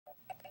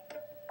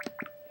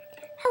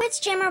It's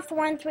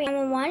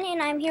Jammer41311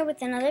 and I'm here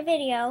with another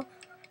video.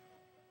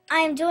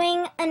 I'm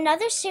doing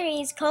another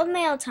series called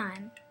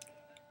Mailtime.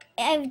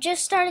 I've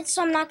just started,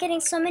 so I'm not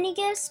getting so many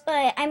gifts,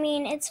 but I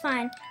mean, it's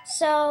fine.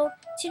 So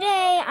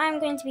today I'm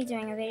going to be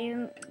doing a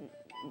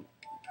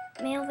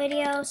mail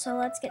video, so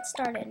let's get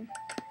started.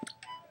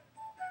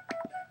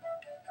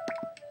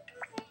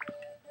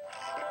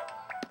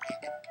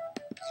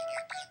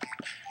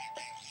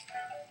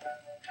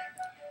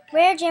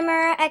 Rare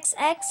Jammer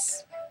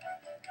XX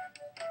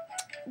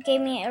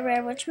gave me a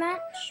rare witch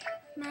mask.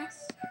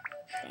 Thanks.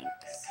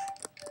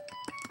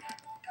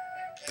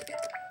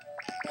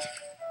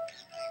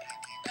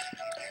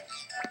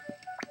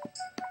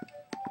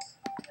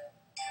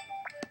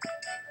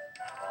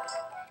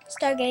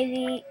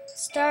 Stargazer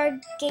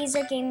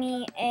gave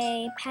me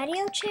a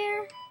patio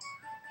chair.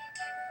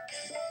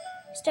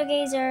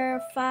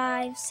 Stargazer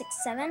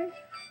 567.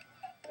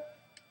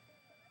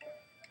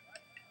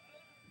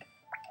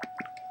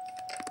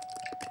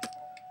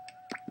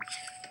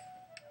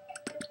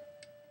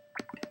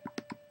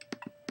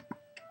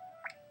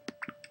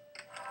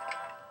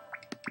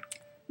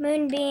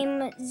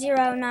 Moonbeam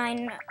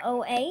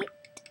 0908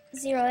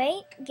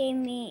 gave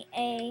me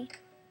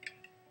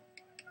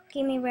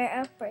rare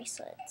elf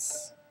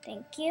bracelets.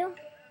 Thank you.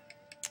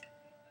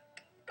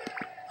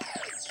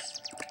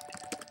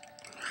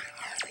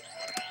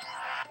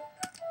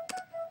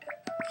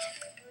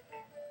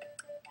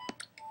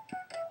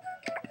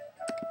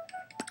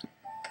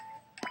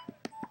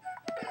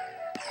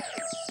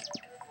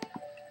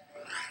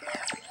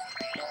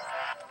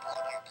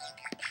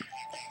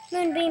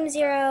 Moonbeam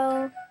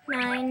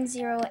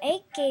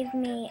 0908 gave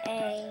me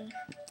a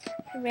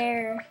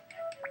rare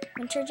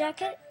winter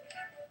jacket.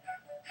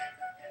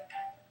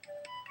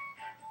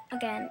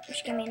 Again,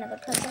 she gave me another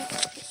present.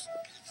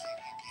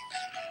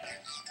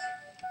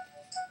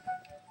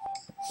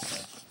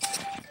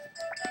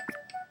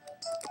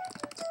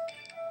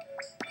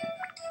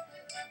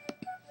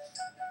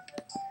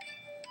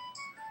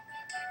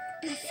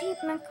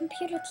 My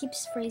computer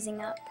keeps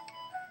freezing up.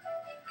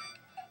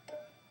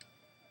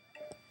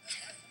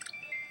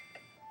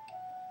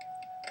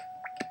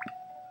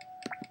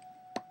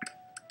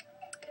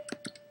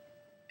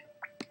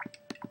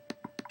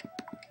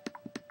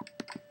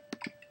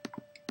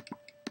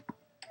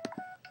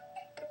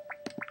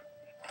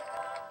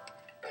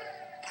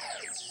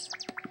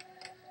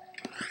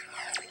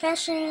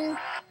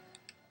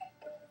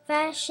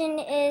 Fashion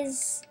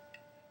is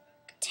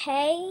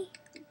Tay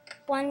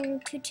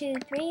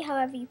 1223,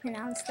 however you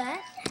pronounce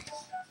that.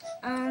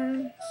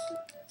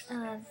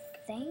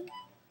 Thanks.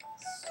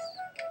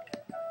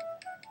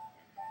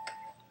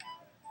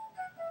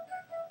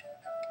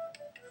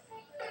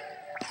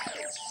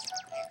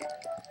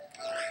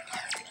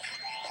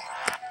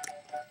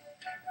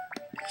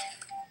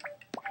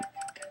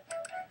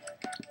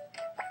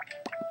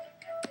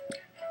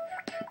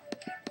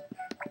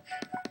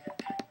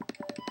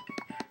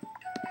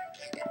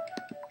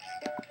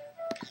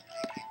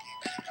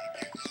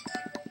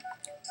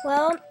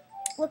 Well,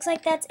 looks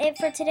like that's it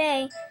for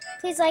today.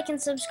 Please like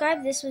and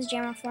subscribe. This was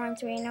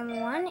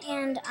Jammer41311,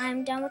 and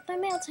I'm done with my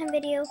Mailtime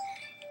video.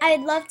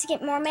 I'd love to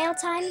get more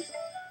Mailtime.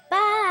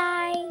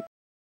 Bye!